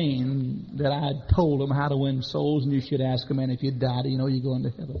explained that I had told him how to win souls, and you should ask a man if you died, you know you're going to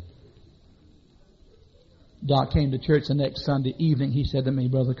heaven. Doc came to church the next Sunday evening. He said to me,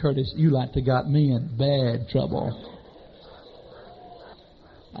 Brother Curtis, you like to got me in bad trouble.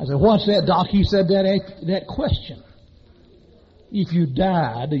 I said, what's that, Doc? He said, that question. If you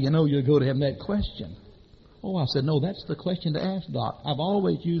die, do you know you'll go to heaven? That question. Oh, I said, no, that's the question to ask, Doc. I've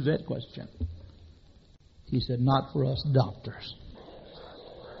always used that question. He said, not for us doctors.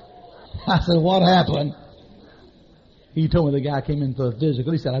 I said, what happened? He told me the guy came in for a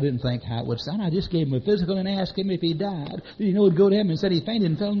physical. He said, I didn't think how it would sound. I just gave him a physical and asked him if he died. Did you know he'd go to heaven? And said he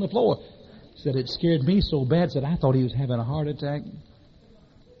fainted and fell on the floor. He said, it scared me so bad. Said, I thought he was having a heart attack.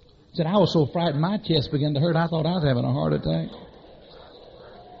 He said, I was so frightened my chest began to hurt. I thought I was having a heart attack.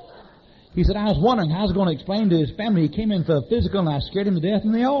 He said, I was wondering how I was going to explain to his family. He came in for a physical and I scared him to death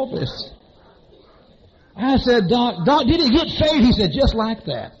in the office. I said, Doc, did he get saved? He said, just like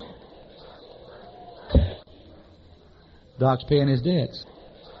that. Doc's paying his debts.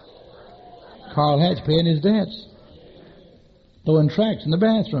 Carl Hatch paying his debts. Throwing tracts in the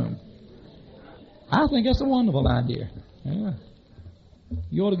bathroom. I think that's a wonderful idea. Yeah.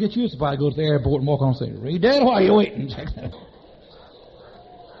 You ought to get used to it. Go to the airport and walk on and say, read that while you're waiting.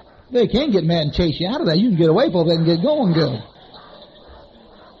 They can't get mad and chase you out of there. You can get away before they can get going good.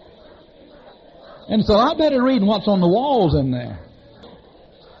 And so I better read what's on the walls in there.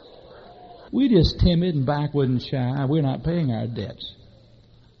 We just timid and backward and shy. We're not paying our debts.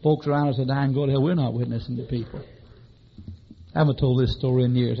 Folks around us are dying, go to hell. We're not witnessing to people. I haven't told this story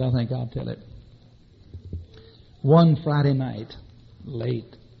in years. I think I'll tell it. One Friday night,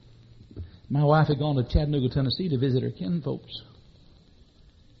 late, my wife had gone to Chattanooga, Tennessee to visit her kinfolks.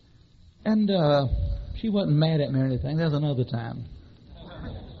 And she wasn't mad at me or anything. That was another time.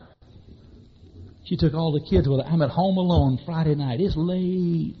 She took all the kids with her. I'm at home alone Friday night. It's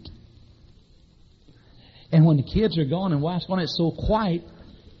late. And when the kids are gone and wife's gone, it's so quiet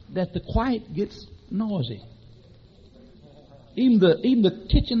that the quiet gets noisy. Even the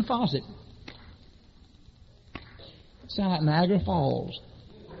kitchen faucet sound like Niagara Falls.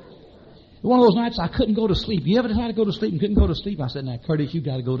 One of those nights I couldn't go to sleep. You ever tried to go to sleep and couldn't go to sleep? I said, now, Curtis, you've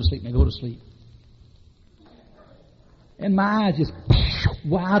got to go to sleep. Now, go to sleep. And my eyes just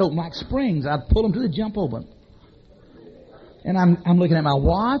wide open like springs. I'd pull them to the jump open. And I'm looking at my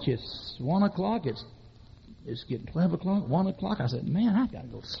watch. It's 1 o'clock. It's getting 12 o'clock, 1 o'clock. I said, man, I've got to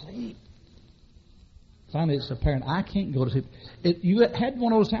go to sleep. Finally, it's apparent I can't go to sleep. You had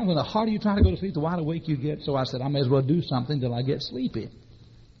one of those times when the harder you try to go to sleep, the wider awake you get. So I said, I may as well do something till I get sleepy.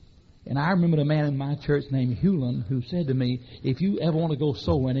 And I remember a man in my church named Hewlin who said to me, if you ever want to go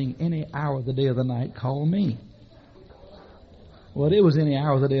soul winning any hour of the day or the night, call me. Well, it was any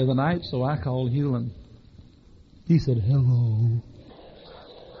hour of the day or the night, so I called Hewlin. He said, hello.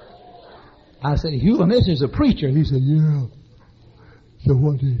 I said, Hewlin, this is a preacher. He said, yeah. So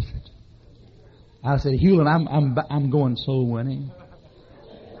what is it? I said, Hewlin, I'm going soul winning.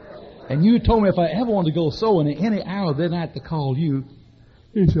 And you told me if I ever wanted to go soul winning any hour of the night to call you.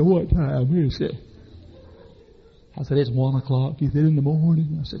 He said, what time? He said, I said, it's 1 o'clock. He said, in the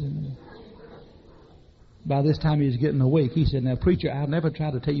morning. I said, in the morning. By this time he was getting awake. He said, now, preacher, I've never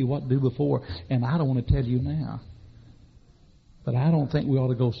tried to tell you what to do before, and I don't want to tell you now. But I don't think we ought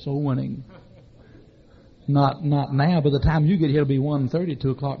to go soul winning. Not now. By the time you get here, it'll be 1:30,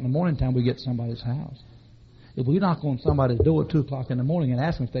 2 o'clock in the morning time we get to somebody's house. If we knock on somebody's door at 2 o'clock in the morning and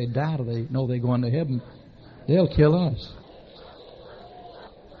ask them if they died or they know they're going to heaven, they'll kill us.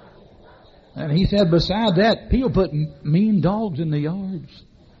 And he said, beside that, people put mean dogs in the yards.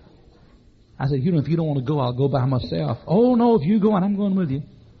 I said, if you don't want to go, I'll go by myself. Oh, no, if you go, and I'm going with you.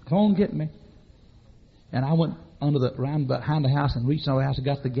 Come on, get me. And I went round behind the house and reached under the house and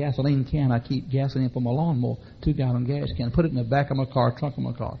got the gasoline can. I keep gasoline for my lawnmower, 2-gallon gas can. Put it in the back of my car, trunk of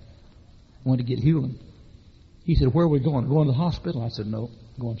my car. I went to get Hewlin. He said, where are we going? Going to the hospital? I said, no,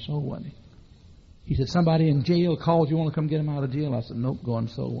 going soul winning. He said, somebody in jail called you, want to come get him out of jail? I said, nope, going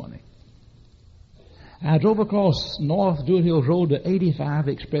soul winning. I drove across North Druid Hills Road to 85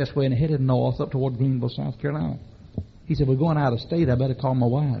 Expressway and headed north up toward Greenville, South Carolina. He said, we're going out of state. I better call my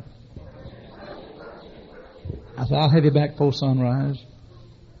wife. I said, I'll have you back before sunrise.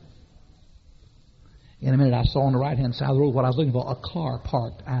 In a minute, I saw on the right-hand side of the road what I was looking for, a car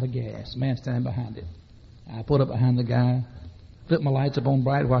parked out of gas. A man standing behind it. I put up behind the guy, flipped my lights up on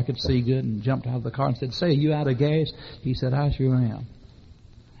bright where I could see good, and jumped out of the car and said, say, are you out of gas? He said, I sure am.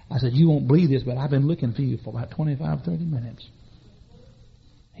 I said, you won't believe this, but I've been looking for you for about 25, 30 minutes.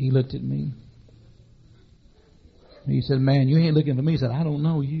 He looked at me. He said, man, you ain't looking for me. He said, I don't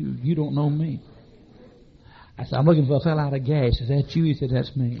know you. You don't know me. I said, I'm looking for a fellow out of gas. Is that you? He said,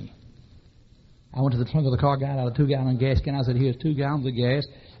 that's me. I went to the trunk of the car, got out a 2-gallon gas can. I said, here's 2 gallons of gas.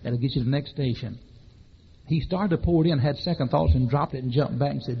 That'll get you to the next station. He started to pour it in, had second thoughts, and dropped it and jumped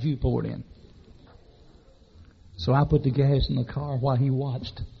back and said, you pour it in. So I put the gas in the car while he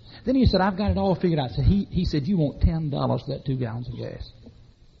watched. Then he said, I've got it all figured out. So he said, you want $10 for that 2 gallons of gas.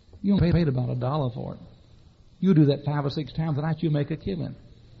 You only paid about $1 for it. You do that 5 or 6 times a night, you'll make a killing.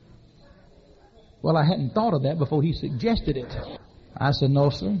 Well, I hadn't thought of that before he suggested it. I said, no,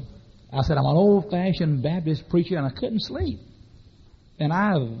 sir. I said, I'm an old-fashioned Baptist preacher, and I couldn't sleep. And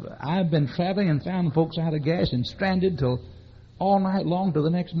I've been traveling and found folks out of gas and stranded till all night long till the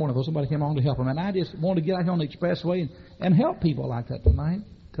next morning before somebody came along to help them. And I just wanted to get out here on the expressway and help people like that tonight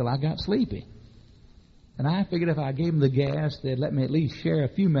till I got sleepy. And I figured if I gave them the gas, they'd let me at least share a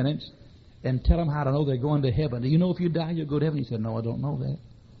few minutes and tell them how to know they're going to heaven. Do you know if you die, you'll go to heaven? He said, no, I don't know that.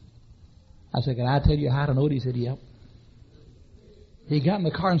 I said, can I tell you how to know it? He said, yep. He got in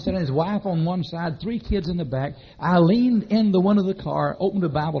the car and sat his wife on one side, 3 kids in the back. I leaned in the window of the car, opened the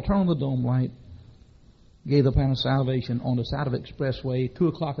Bible, turned on the dome light, gave the plan of salvation on the side of the expressway, 2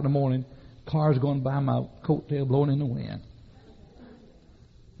 o'clock in the morning, cars going by, my coattail blowing in the wind.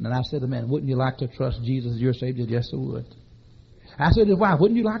 And I said to the man, wouldn't you like to trust Jesus as your Savior? Yes, I would. I said to his wife,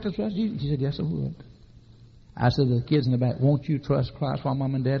 wouldn't you like to trust Jesus? She said, yes, I would. I said to the kids in the back, won't you trust Christ while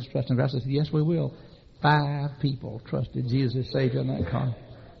Mom and Dad's trusting Christ? I said, yes, we will. 5 people trusted Jesus as Savior in that car.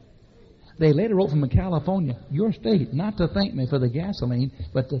 They later wrote from California, your state, not to thank me for the gasoline,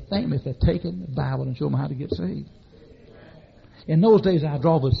 but to thank me for taking the Bible and showing them how to get saved. In those days, I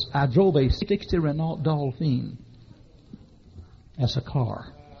drove a 60 Renault Dolphin. That's a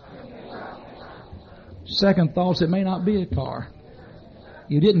car. Second thoughts, it may not be a car.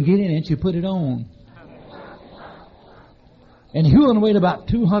 You didn't get in it, you put it on. And Hewlin weighed about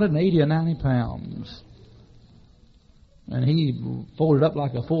 280 or 90 pounds. And he folded up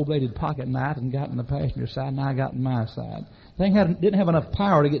like a full-bladed pocket knife and got in the passenger side, and I got in my side. The thing didn't have enough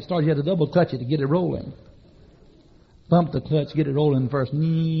power to get started. You had to double clutch it to get it rolling. Bump the clutch, get it rolling first.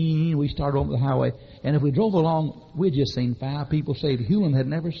 We started over the highway. And if we drove along, we'd just seen 5 people saved. Hewlin had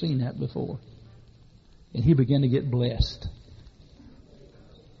never seen that before. And he began to get blessed.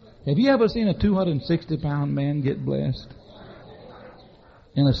 Have you ever seen a 260-pound man get blessed?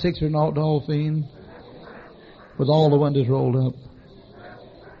 In a 6 Renault Dolphin with all the windows rolled up.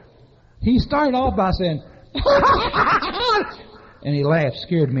 He started off by saying, and he laughed,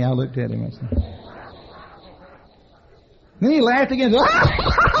 scared me. I looked at him. I said, then he laughed again.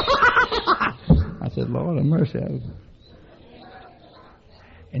 I said, Lord have mercy.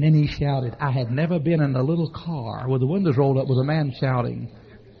 And then he shouted. I had never been in a little car with the windows rolled up with a man shouting.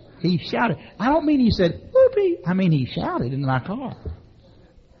 He shouted. I don't mean he said, whoopee. I mean he shouted in my car.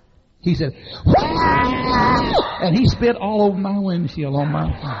 He said, and he spit all over my windshield on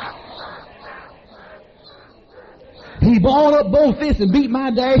my car. He balled up both fists and beat my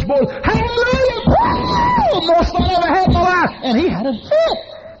dashboard. Hallelujah! Most fun I ever had in my life. And he had a fit.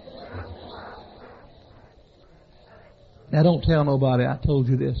 Now don't tell nobody I told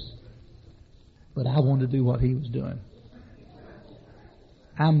you this. But I wanted to do what he was doing.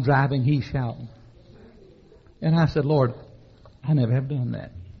 I'm driving, he's shouting. And I said, Lord, I never have done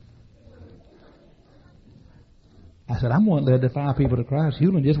that. I said, I'm going to lead the 5 people to Christ.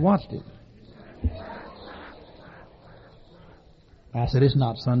 Hewlin just watched it. I said, it's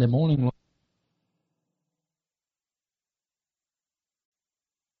not Sunday morning.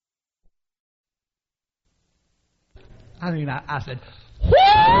 I said,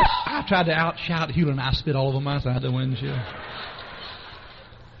 I tried to outshout Hewlin. I spit all over my side of the windshield.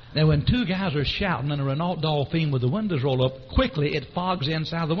 Now, when 2 guys are shouting in a Renault Dolphin with the windows rolled up, quickly it fogs the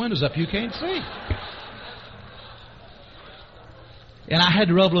inside of the windows up. You can't see. And I had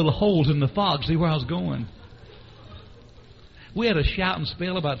to rub little holes in the fog to see where I was going. We had a shouting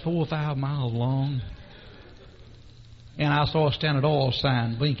spell about 4 or 5 miles long. And I saw a Standard Oil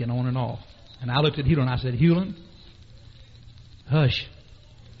sign blinking on and off. And I looked at Hewlin and I said, Hewlin, hush.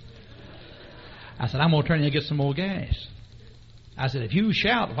 I said, I'm going to turn you and get some more gas. I said, if you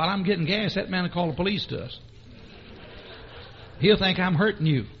shout while I'm getting gas, that man will call the police to us. He'll think I'm hurting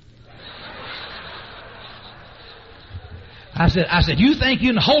you. I said, you think you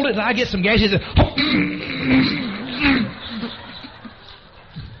can hold it till I get some gas? He said,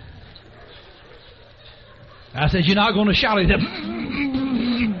 I said, you're not going to shout. He said,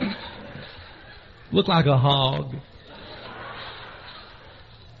 look like a hog.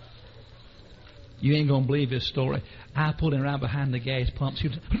 You ain't going to believe his story. I pulled him around behind the gas pumps.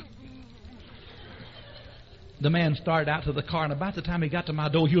 The man started out to the car, and about the time he got to my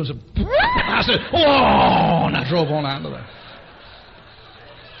door, he was I said, "Oh!" And I drove on out of there.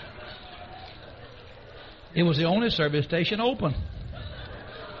 It was the only service station open.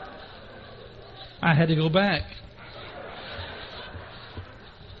 I had to go back.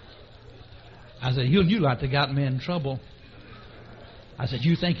 I said, "You like to got me in trouble." I said,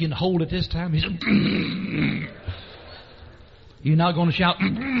 "You think you can hold it this time?" He said, "You're not going to shout?"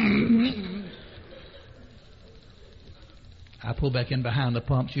 I pulled back in behind the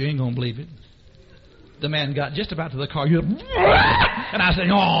pumps. You ain't going to believe it. The man got just about to the car. And I said,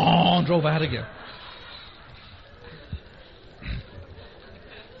 "Oh," and drove out again.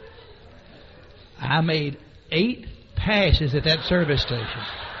 I made 8 passes at that service station.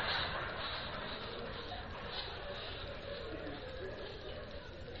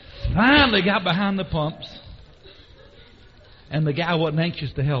 Finally got behind the pumps, and the guy wasn't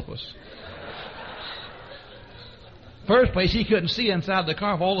anxious to help us. First place, he couldn't see inside the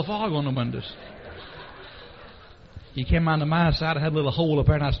car with all the fog on the windows. He came on to my side. I had a little hole up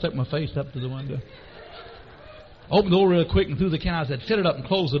there, and I stuck my face up to the window. Opened the door real quick and threw the can. I said, "Fit it up and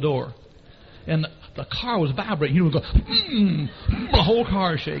close the door." And the car was vibrating. You would go, the whole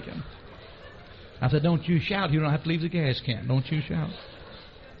car is shaking. I said, "Don't you shout. You don't have to leave the gas can. Don't you shout."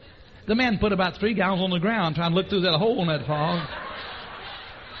 The man put about 3 gallons on the ground trying to look through that hole in that fog.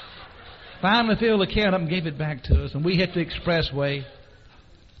 Finally filled the can up and gave it back to us. And we hit the expressway.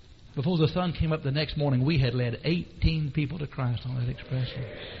 Before the sun came up the next morning, we had led 18 people to Christ on that expressway.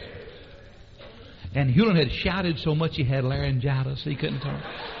 And Hewlin had shouted so much he had laryngitis. He couldn't talk.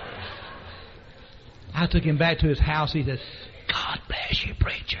 I took him back to his house. He said, "God bless you,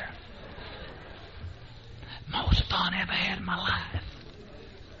 preacher. Most fun I ever had in my life.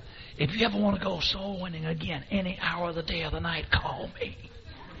 If you ever want to go soul winning again, any hour of the day or the night, call me."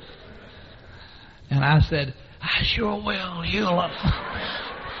 And I said, "I sure will, Hewlin."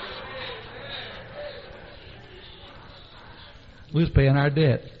 We was paying our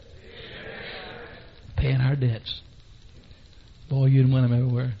debt. Paying our debts. Boy, you'd win them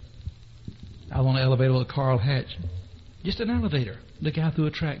everywhere. I was on an elevator with Carl Hatch. Just an elevator. The guy threw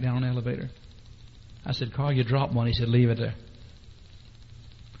a track down on the elevator. I said, "Carl, you dropped one." He said, "Leave it there."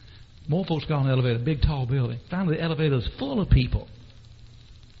 More folks got on the elevator, big, tall building. Finally, the elevator was full of people.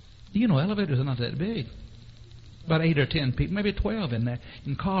 You know, elevators are not that big. About 8 or 10 people, maybe 12 in there.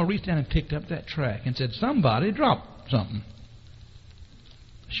 And Carl reached down and picked up that track and said, "Somebody dropped something."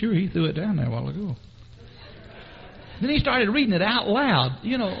 Sure, he threw it down there a while ago. Then he started reading it out loud,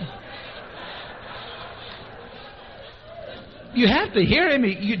 you know. You have to hear him.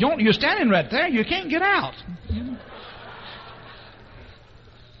 You're standing right there. You can't get out. You know?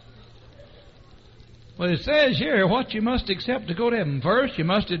 Well, it says here what you must accept to go to heaven. First, you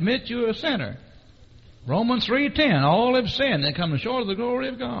must admit you're a sinner. Romans 3:10, all have sinned and come short of the glory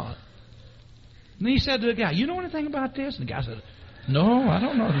of God. And he said to the guy, "You know anything about this?" And the guy said, "No, I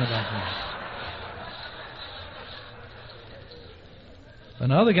don't know anything about that."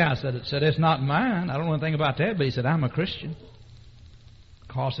 Another guy said, "It's not mine. I don't know anything about that." But he said, "I'm a Christian."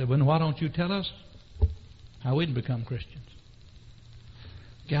 Carl said, "Well, why don't you tell us how we can become Christians?"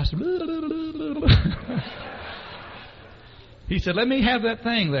 The guy said, he said, "Let me have that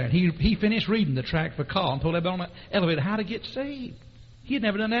thing there." And he finished reading the tract for Carl and told everybody on the elevator how to get saved. He had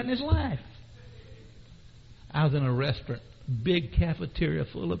never done that in his life. I was in a restaurant, big cafeteria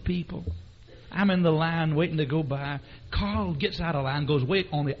full of people. I'm in the line waiting to go by. Carl gets out of line, goes wait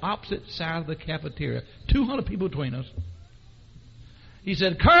on the opposite side of the cafeteria. 200 people between us. He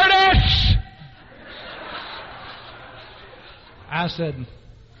said, "Curtis!" I said,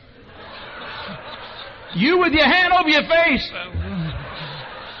 "You with your hand over your face."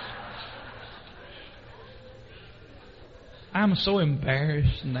 I'm so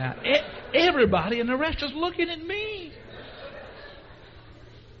embarrassed now. Everybody in the restaurant's looking at me,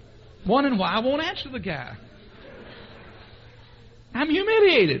 wondering why I won't answer the guy. I'm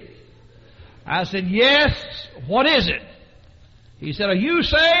humiliated. I said, "Yes, what is it?" He said, "Are you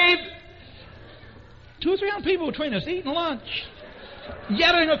saved?" 200 or 300 people between us eating lunch,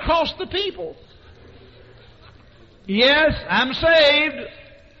 yelling across the people. "Yes, I'm saved."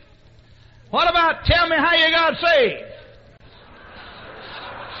 "What about tell me how you got saved?"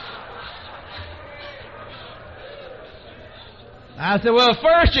 I said, "Well,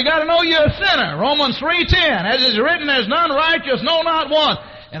 first you got to know you're a sinner. Romans 3:10, as is written, there's none righteous, no, not one."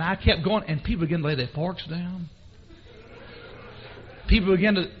 And I kept going, and people began to lay their forks down. People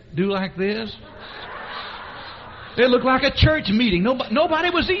began to do like this. It looked like a church meeting. Nobody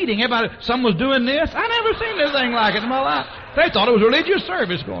was eating. Some was doing this. I never seen anything like it in my life. They thought it was a religious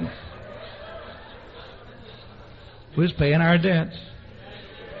service going on. We was paying our debts.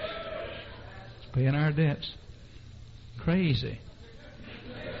 Paying our debts. Crazy.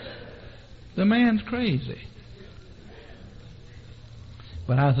 The man's crazy.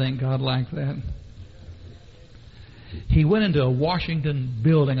 But I think God liked that. He went into a Washington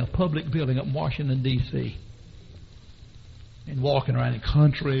building, a public building up in Washington, D.C. And walking around,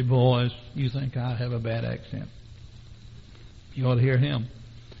 country boys, you think I have a bad accent. You ought to hear him.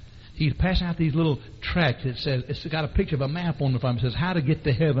 He's passing out these little tracts. It's got a picture of a map on the front. It says how to get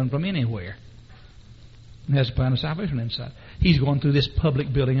to heaven from anywhere. And has a plan of salvation inside. He's going through this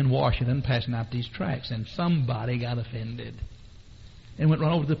public building in Washington, passing out these tracts, and somebody got offended and went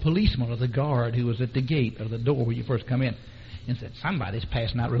right over to the policeman or the guard who was at the gate or the door where you first come in and said, somebody's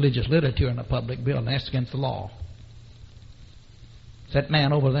passing out religious literature in a public building. That's against the law. It's that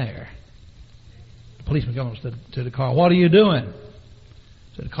man over there. The policeman comes to the car. What are you doing?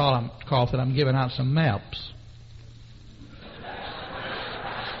 So Carl said, I'm giving out some maps.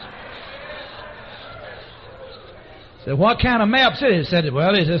 Said, what kind of maps is it? He said,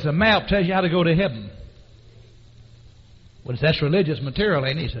 well, it's just a map tells you how to go to heaven. Well, that's religious material,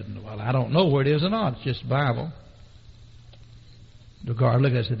 ain't he? He said, well, I don't know where it is or not. It's just the Bible. The guard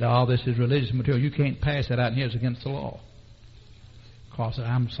looked at it and said, oh, this is religious material. You can't pass that out in here. It's against the law. Carl said,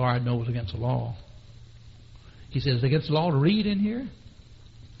 I'm sorry, I know it's against the law. He said, is it against the law to read in here?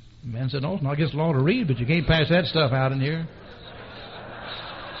 The man said, no, it's not against the law to read, but you can't pass that stuff out in here.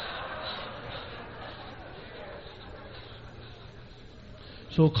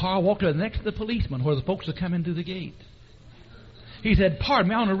 So Carl walked over next to the policeman where the folks are coming through the gate. He said, pardon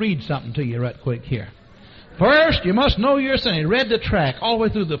me, I want to read something to you right quick here. First, you must know your sin. He read the track all the way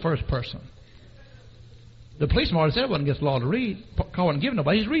through the first person. The policeman already said it wasn't against the law to read. Carl wasn't giving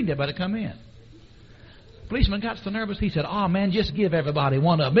nobody. He's reading everybody to come in. The policeman got so nervous, he said, oh, man, just give everybody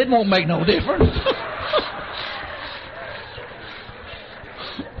one of them. It won't make no difference.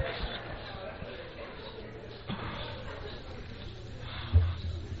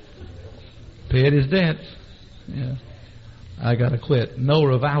 Paid his debts. Yeah. I got to quit. No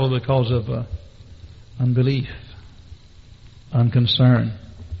revival because of unbelief, unconcern,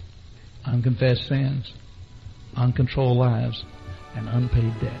 unconfessed sins, uncontrolled lives, and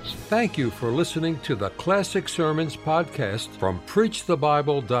unpaid debts. Thank you for listening to the Classic Sermons podcast from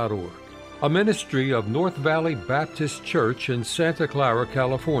PreachTheBible.org, a ministry of North Valley Baptist Church in Santa Clara,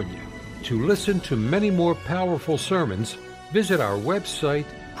 California. To listen to many more powerful sermons, visit our website,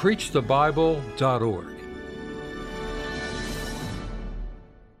 PreachTheBible.org.